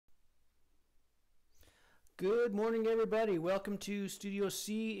Good morning, everybody. Welcome to Studio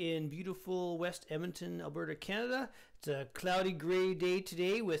C in beautiful West Edmonton, Alberta, Canada. It's a cloudy, gray day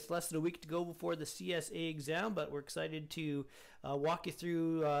today with less than a week to go before the CSA exam, but we're excited to walk you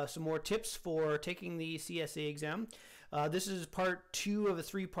through some more tips for taking the CSA exam. This is part 2 of a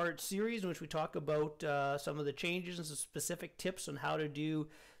 3-part series in which we talk about some of the changes and some specific tips on how to do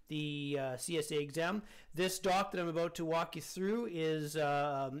the CSA exam. This doc that I'm about to walk you through is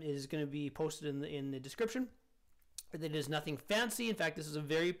going to be posted in the description. It is nothing fancy. In fact, this is a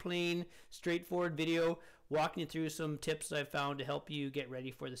very plain, straightforward video walking you through some tips that I've found to help you get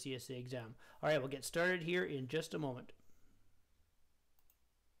ready for the CSA exam. All right, we'll get started here in just a moment.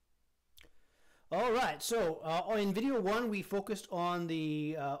 All right, so in video 1, we focused on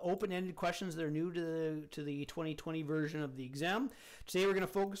the open-ended questions that are new to the 2020 version of the exam. Today we're going to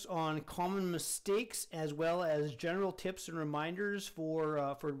focus on common mistakes as well as general tips and reminders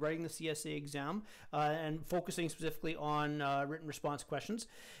for writing the CSA exam and focusing specifically on written response questions.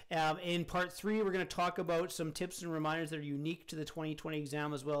 In part 3, we're going to talk about some tips and reminders that are unique to the 2020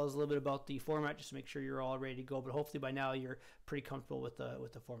 exam as well as a little bit about the format just to make sure you're all ready to go, but hopefully by now you're pretty comfortable with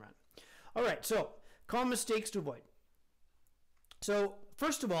the format. All right, so common mistakes to avoid. So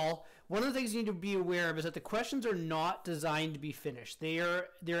first of all, one of the things you need to be aware of is that the questions are not designed to be finished. They're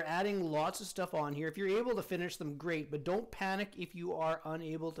adding lots of stuff on here. If you're able to finish them, great, but don't panic if you are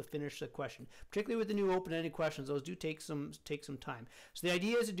unable to finish the question. Particularly with the new open-ended questions, those do take some time. So the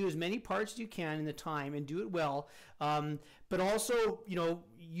idea is to do as many parts as you can in the time and do it well, but also,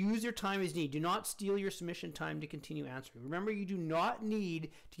 use your time as needed. Do not steal your submission time to continue answering. Remember, you do not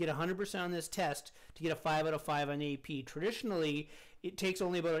need to get 100% on this test to get a 5 out of 5 on AP. Traditionally, it takes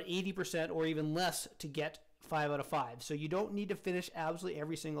only about 80% or even less to get 5 out of 5. So you don't need to finish absolutely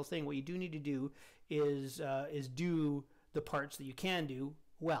every single thing. What you do need to do is do the parts that you can do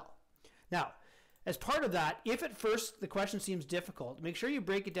well. Now, as part of that, if at first the question seems difficult, make sure you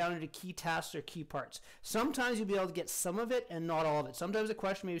break it down into key tasks or key parts. Sometimes you'll be able to get some of it and not all of it. Sometimes the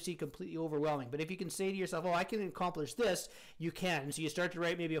question may seem completely overwhelming, but if you can say to yourself, oh, I can accomplish this, you can. So you start to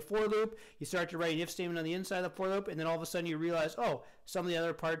write maybe a for loop, you start to write an if statement on the inside of the for loop, and then all of a sudden you realize, oh, some of the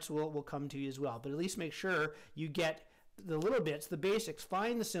other parts will come to you as well. But at least make sure you get the little bits, the basics.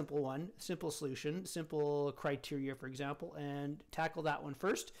 Find the simple one, simple solution, simple criteria, for example, and tackle that one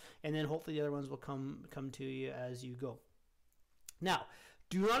first, and then hopefully the other ones will come to you as you go. Now,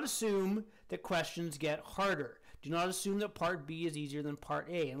 do not assume that questions get harder. Do not assume that part B is easier than part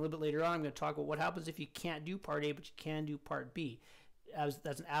A. And a little bit later on, I'm going to talk about what happens if you can't do part A, but you can do part B.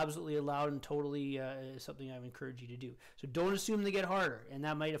 That's an absolutely allowed and totally something I would encourage you to do. So don't assume they get harder, and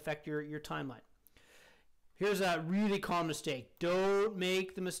that might affect your timeline. Here's a really common mistake. Don't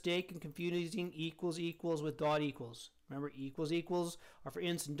make the mistake in confusing equals with dot equals. Remember, equals are for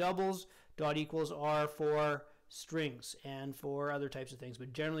ints and doubles. Dot equals are for strings and for other types of things.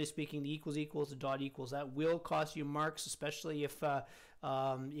 But generally speaking, the equals to dot equals, that will cost you marks, especially if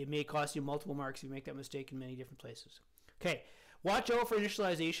it may cost you multiple marks if you make that mistake in many different places. Okay, watch out for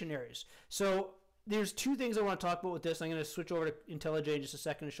initialization errors. So there's 2 things I want to talk about with this. I'm going to switch over to IntelliJ in just a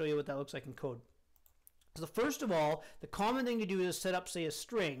second to show you what that looks like in code. So first of all, the common thing to do is set up, say, a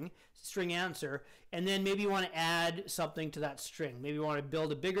string answer, and then maybe you want to add something to that string. Maybe you want to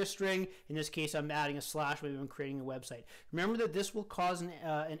build a bigger string. In this case, I'm adding a slash. Maybe I'm creating a website. Remember that this will cause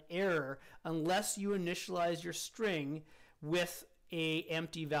an error unless you initialize your string with a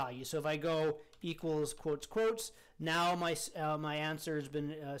empty value. So if I go equals quotes, now my answer has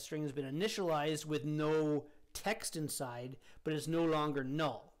been string has been initialized with no text inside, but it's no longer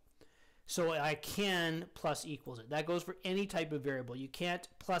null. So I can plus equals it. That goes for any type of variable. You can't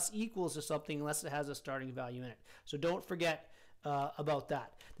plus equals to something unless it has a starting value in it. So don't forget about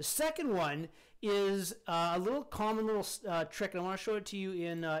that. The second one is a little common trick, and I want to show it to you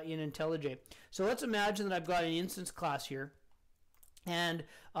in IntelliJ. So let's imagine that I've got an instance class here. And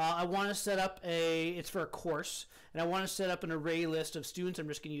I want to set up it's for a course, and I want to set up an array list of students. I'm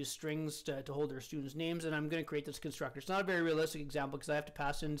just going to use strings to hold their students' names, and I'm going to create this constructor. It's not a very realistic example because I have to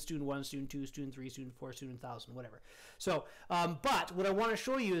pass in student 1, student 2, student 3, student 4, student 1,000, whatever. So, but what I want to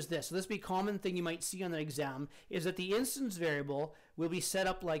show you is this. So this would be a common thing you might see on the exam, is that the instance variable will be set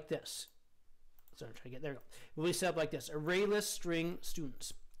up like this. So I'm trying to get there. It will be set up like this: array list string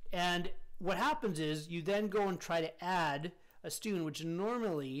students. And what happens is you then go and try to add a student, which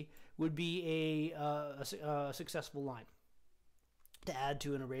normally would be a successful line to add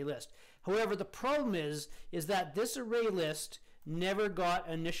to an array list. However, the problem is that this array list never got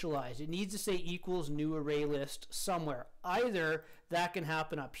initialized. It needs to say equals new array list somewhere. Either that can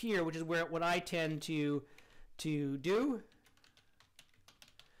happen up here, which is what I tend to do,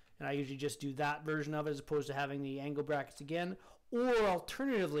 and I usually just do that version of it as opposed to having the angle brackets again. Or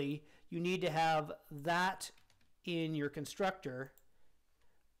alternatively, you need to have that in your constructor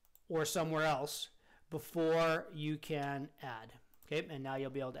or somewhere else before you can add. Okay, and now you'll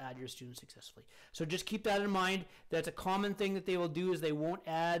be able to add your students successfully. So just keep that in mind. That's a common thing that they will do is they won't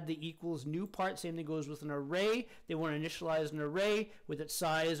add the equals new part. Same thing goes with an array. They want to initialize an array with its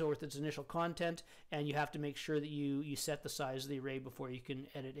size or with its initial content, and you have to make sure that you set the size of the array before you can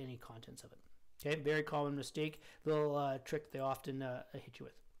edit any contents of it. Okay, very common mistake, little trick they often hit you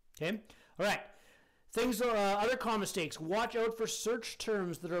with. Okay, all right. Other common mistakes. Watch out for search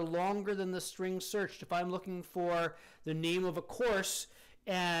terms that are longer than the string searched. If I'm looking for the name of a course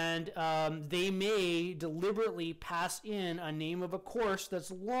and they may deliberately pass in a name of a course that's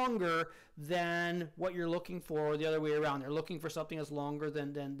longer than what you're looking for, or the other way around. They're looking for something that's longer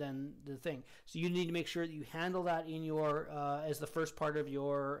than the thing. So you need to make sure that you handle that in your as the first part of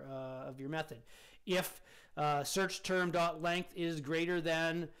your method. If search term dot length is greater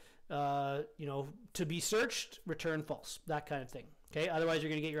than to be searched, return false, that kind of thing. Okay, otherwise you're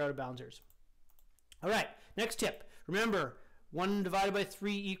going to get your out of bounds errors. All right, next tip. Remember, 1 divided by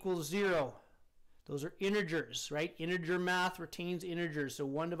 3 equals 0. Those are integers, right? Integer math retains integers, so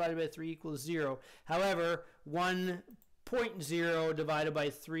 1 divided by 3 equals 0. However, 1.0 divided by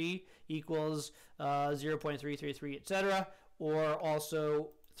 3 equals 0.333, etc., or also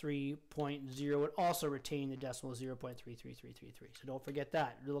 3.0 would also retain the decimal 0.33333. So don't forget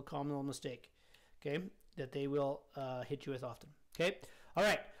that. Little common little mistake, okay, that they will hit you with often. Okay, all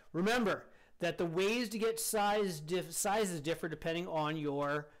right. Remember that the ways to get sizes differ depending on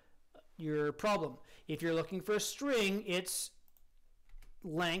your problem. If you're looking for a string, it's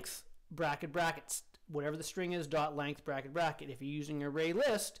length bracket brackets. Whatever the string is, dot length bracket bracket. If you're using array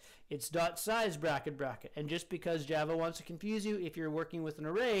list, it's dot size bracket bracket. And just because Java wants to confuse you, if you're working with an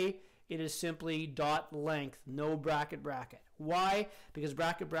array, it is simply dot length, no bracket bracket. Why? Because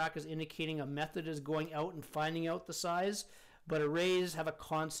bracket bracket is indicating a method is going out and finding out the size, but arrays have a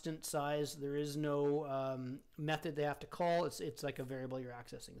constant size. There is no method they have to call. It's like a variable you're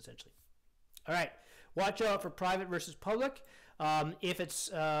accessing essentially. All right, watch out for private versus public. If it's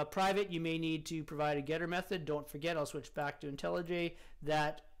private, you may need to provide a getter method. Don't forget, I'll switch back to IntelliJ,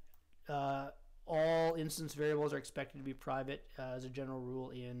 that all instance variables are expected to be private as a general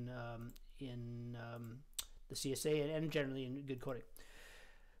rule in the CSA and generally in good coding.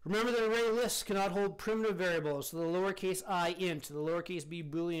 Remember that array lists cannot hold primitive variables, so the lowercase I int, the lowercase b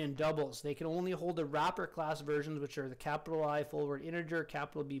boolean doubles. They can only hold the wrapper class versions, which are the capital I full word integer,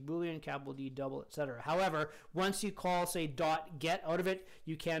 capital B boolean, capital D double, etc. However, once you call, say, dot get out of it,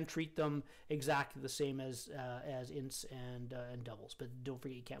 you can treat them exactly the same as ints and doubles. But don't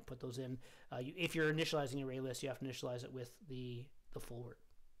forget, you can't put those in. If you're initializing an array list, you have to initialize it with the full word.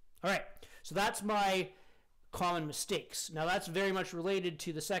 All right, so that's my common mistakes. Now that's very much related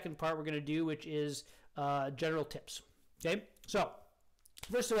to the second part we're going to do, which is general tips. Okay, so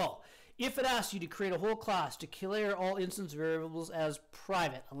first of all, if it asks you to create a whole class, declare all instance variables as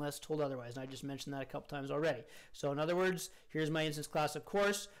private unless told otherwise, and I just mentioned that a couple times already. So in other words, here's my instance class of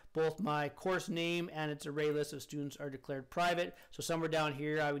course. Both my course name and its array list of students are declared private. So somewhere down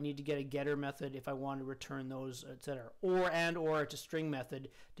here I would need to get a getter method if I want to return those, etc. Or it's a string method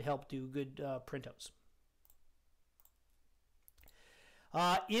to help do good printouts.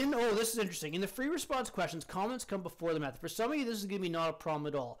 This is interesting. In the free response questions, comments come before the method. For some of you, this is going to be not a problem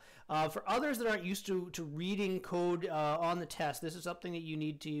at all. For others that aren't used to reading code on the test, this is something that you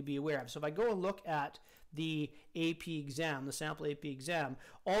need to be aware of. So if I go and look at the AP exam, the sample AP exam,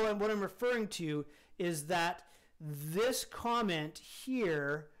 what I'm referring to is that this comment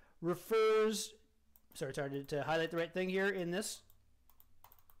here refers, sorry to highlight the right thing here in this.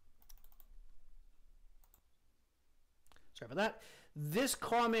 Sorry about that. This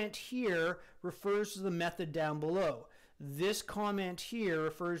comment here refers to the method down below. This comment here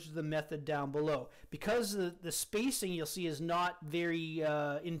refers to the method down below. Because the spacing you'll see is not very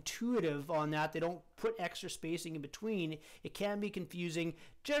intuitive on that, they don't put extra spacing in between, it can be confusing.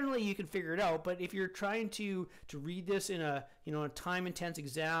 Generally you can figure it out, but if you're trying to read this in a a time-intense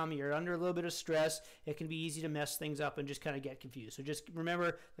exam, you're under a little bit of stress, it can be easy to mess things up and just kind of get confused. So just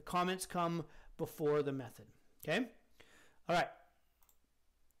remember, the comments come before the method. Okay? All right.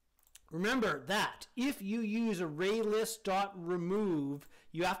 Remember that if you use ArrayList.remove,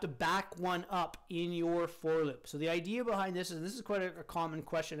 you have to back one up in your for loop. So the idea behind this, and this is quite a common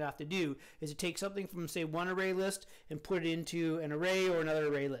question to have to do, is to take something from, say, one array list and put it into an array or another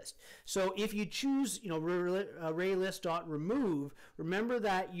array list. So if you choose, ArrayList.remove, remember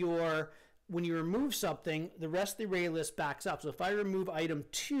that your when you remove something, the rest of the array list backs up. So if I remove item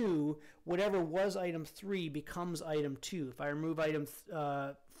 2, whatever was item 3 becomes item 2. If I remove item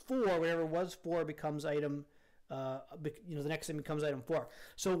 4, whatever was 4 becomes item, the next thing becomes item 4.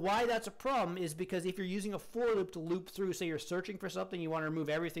 So why that's a problem is because if you're using a for loop to loop through, say you're searching for something, you want to remove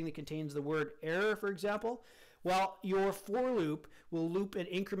everything that contains the word error, for example, well, your for loop will loop at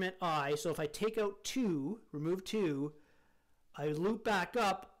increment I. So if I take out 2, remove 2, I loop back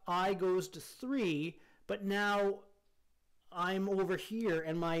up, I goes to 3, but now I'm over here,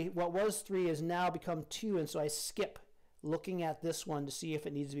 and what was 3 has now become 2, and so I skip looking at this one to see if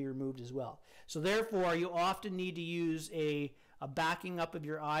it needs to be removed as well. So therefore, you often need to use a backing up of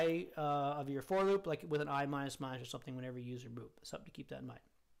your I of your for loop, like with an I minus minus or something whenever you use remove. Something to keep that in mind.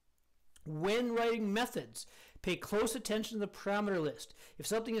 When writing methods, pay close attention to the parameter list. If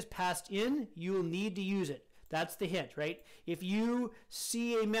something is passed in, you will need to use it. That's the hint, right? If you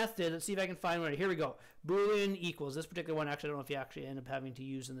see a method, let's see if I can find one. Here we go. Boolean equals. This particular one, actually, I don't know if you actually end up having to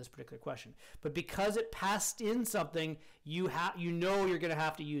use in this particular question. But because it passed in something, you know you're going to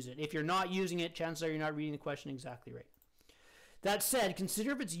have to use it. If you're not using it, chances are you're not reading the question exactly right. That said,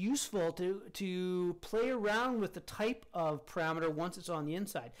 consider if it's useful to play around with the type of parameter once it's on the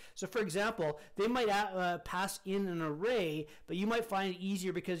inside. So for example, they might pass in an array, but you might find it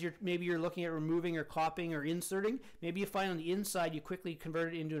easier because maybe you're looking at removing or copying or inserting. Maybe you find on the inside you quickly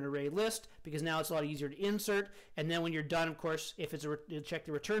convert it into an array list because now it's a lot easier to insert. And then when you're done, of course, if it's you'll check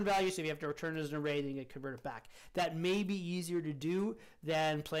the return value. So if you have to return it as an array, then you convert it back. That may be easier to do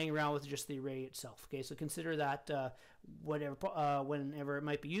than playing around with just the array itself. Okay, so consider that whenever it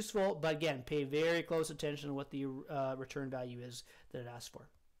might be useful, but again, pay very close attention to what the return value is that it asks for.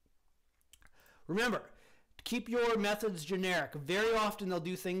 Remember, keep your methods generic. Very often they'll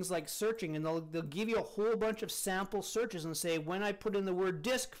do things like searching, and they'll give you a whole bunch of sample searches and say, when I put in the word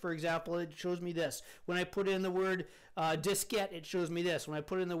disk, for example, it shows me this. When I put in the word diskette, it shows me this. When I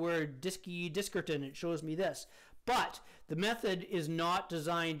put in the word diskerton, it shows me this. But the method is not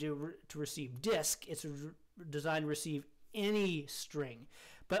designed to receive disk. It's designed to receive any string,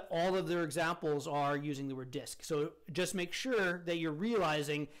 but all of their examples are using the word disk. So just make sure that you're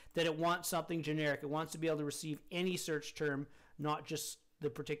realizing that it wants something generic. It wants to be able to receive any search term, not just the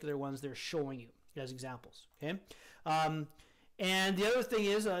particular ones they're showing you as examples. Okay. And the other thing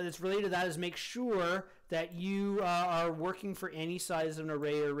is that's related to that is make sure that you are working for any size of an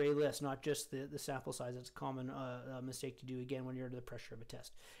array or array list, not just the sample size. That's a common mistake to do, again, when you're under the pressure of a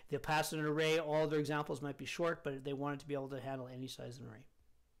test. If they pass in an array, all of their examples might be short, but they want it to be able to handle any size of an array.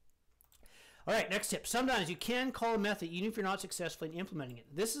 All right, next tip. Sometimes you can call a method even if you're not successful in implementing it.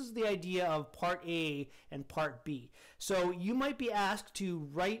 This is the idea of part A and part B. So you might be asked to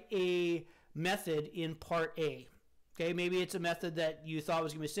write a method in part A. Okay, maybe it's a method that you thought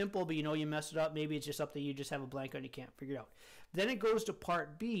was going to be simple, but you know you messed it up. Maybe it's just something you just have a blank on and you can't figure it out. Then it goes to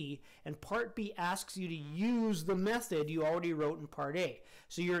part B, and part B asks you to use the method you already wrote in part A.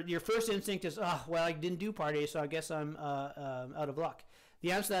 So your first instinct is, well, I didn't do part A, so I guess I'm out of luck.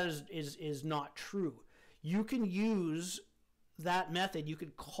 The answer to that is not true. You can use that method. You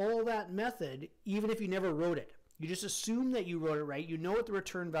could call that method even if you never wrote it. You just assume that you wrote it right. You know what the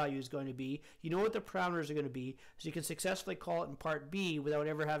return value is going to be. You know what the parameters are going to be. So you can successfully call it in part B without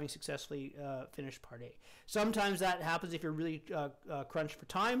ever having successfully finished part A. Sometimes that happens if you're really crunched for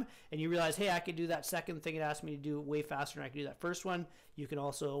time and you realize, hey, I could do that second thing it asked me to do way faster than I could do that first one. You can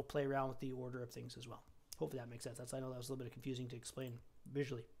also play around with the order of things as well. Hopefully that makes sense. I know that was a little bit confusing to explain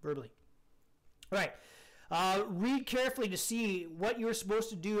visually, verbally. All right. Read carefully to see what you're supposed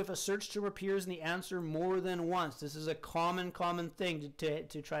to do if a search term appears in the answer more than once. This is a common thing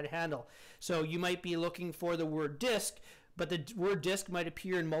to try to handle. So you might be looking for the word disk, but the word disk might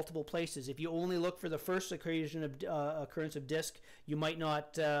appear in multiple places. If you only look for the first occurrence of disk, you might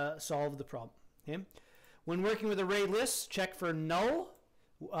not solve the problem. Okay? When working with array lists, check for null.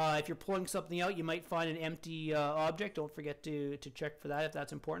 If you're pulling something out, you might find an empty object. Don't forget to check for that if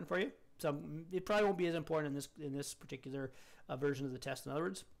that's important for you. So it probably won't be as important in this particular version of the test, in other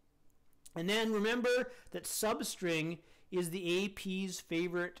words. And then remember that substring is the AP's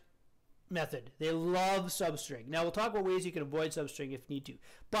favorite method. They love substring. Now we'll talk about ways you can avoid substring if need to.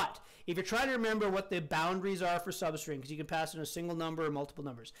 But if you're trying to remember what the boundaries are for substring, because you can pass in a single number or multiple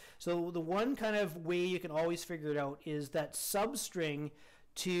numbers. So the one kind of way you can always figure it out is that substring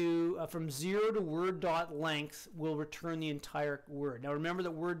from 0 to word.length will return the entire word. Now remember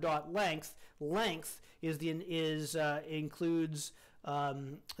that word.length includes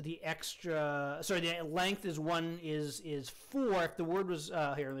the extra. Sorry, the length is 4. If the word was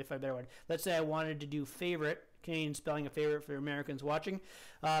here, let me find a better one. Let's say I wanted to do favorite Canadian spelling a favorite for Americans watching.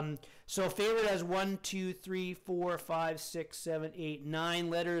 So favorite has 1, 2, 3, 4, 5, 6, 7, 8, 9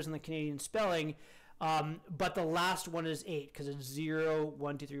 letters in the Canadian spelling. But the last one is 8 because it's 0,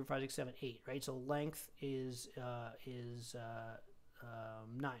 1, 2, 3, 4, 5, 6, 7, 8, right? So length is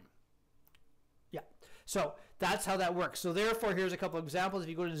 9. Yeah. So that's how that works. So therefore, here's a couple of examples. If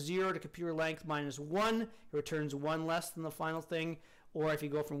you go to 0 to computer length minus 1, it returns 1 less than the final thing. Or if you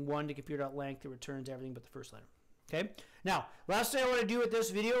go from 1 to computer.length, it returns everything but the first letter. Okay. Now, last thing I want to do with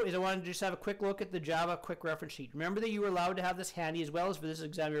this video is I want to just have a quick look at the Java quick reference sheet. Remember that you were allowed to have this handy as well as for this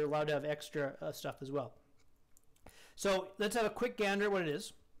exam, you're allowed to have extra stuff as well. So let's have a quick gander at what it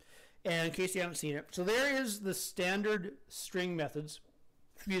is, and in case you haven't seen it. So there is the standard string methods.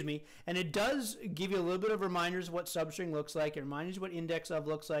 Excuse me, and it does give you a little bit of reminders of what substring looks like. It reminds you what index of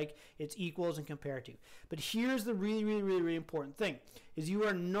looks like, its equals and compare to. But here's the really important thing, is you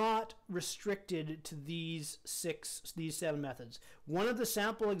are not restricted to these 7 methods. One of the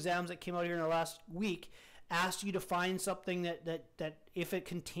sample exams that came out here in the last week asked you to find something that if it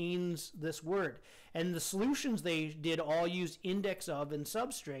contains this word. And the solutions they did all use index of and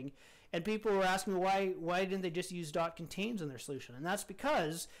substring. And people were asking why didn't they just use dot contains in their solution? And that's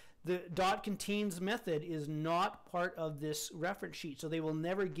because the dot contains method is not part of this reference sheet. So they will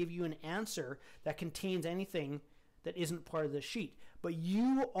never give you an answer that contains anything that isn't part of the sheet. But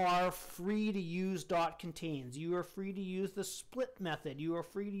you are free to use dot contains. You are free to use the split method. You are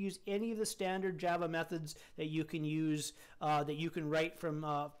free to use any of the standard Java methods that you can use, that you can write from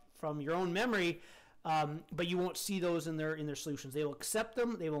your own memory. But you won't see those in their solutions. They will accept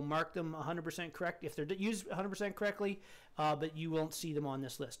them. They will mark them 100% correct if they're used 100% correctly, but you won't see them on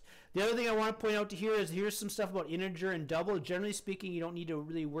this list. The other thing I want to point out to here is here's some stuff about integer and double. Generally speaking, you don't need to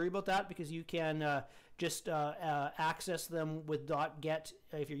really worry about that because you can just access them with .get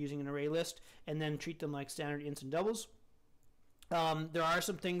if you're using an array list and then treat them like standard ints and doubles. There are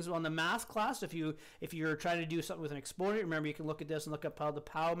some things on the math class. If you're trying to do something with an exponent, remember you can look at this and look up how the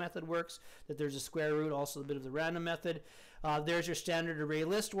POW method works, that there's a square root, also a bit of the random method. There's your standard array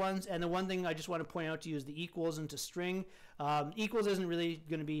list ones. And the one thing I just want to point out to you is the equals into string. Equals isn't really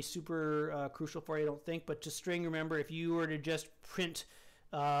going to be super crucial for you, I don't think. But to string, remember, if you were to just print,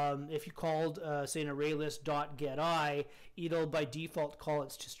 if you called, say, an array list .getI, it'll by default call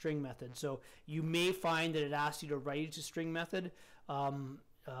its toString method. So you may find that it asks you to write a toString method.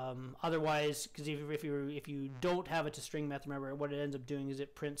 Otherwise, because if you don't have a toString method, remember what it ends up doing is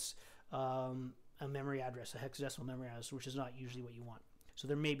it prints a memory address, a hexadecimal memory address, which is not usually what you want. So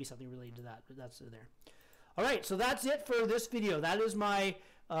there may be something related to that, but that's there. All right, so that's it for this video. That is my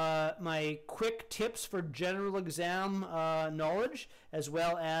my quick tips for general exam knowledge, as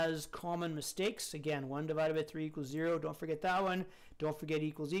well as common mistakes. Again, 1 divided by 3 equals 0. Don't forget that one. Don't forget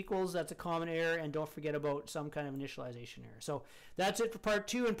equals equals. That's a common error. And don't forget about some kind of initialization error. So that's it for part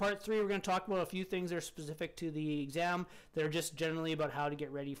 2. In part 3, we're going to talk about a few things that are specific to the exam that are just generally about how to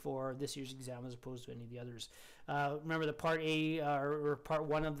get ready for this year's exam as opposed to any of the others. Remember the part A or part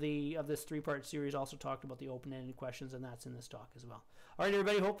 1 of this 3-part series also talked about the open-ended questions, and that's in this talk as well. All right,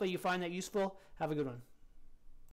 everybody. Hopefully you find that useful. Have a good one.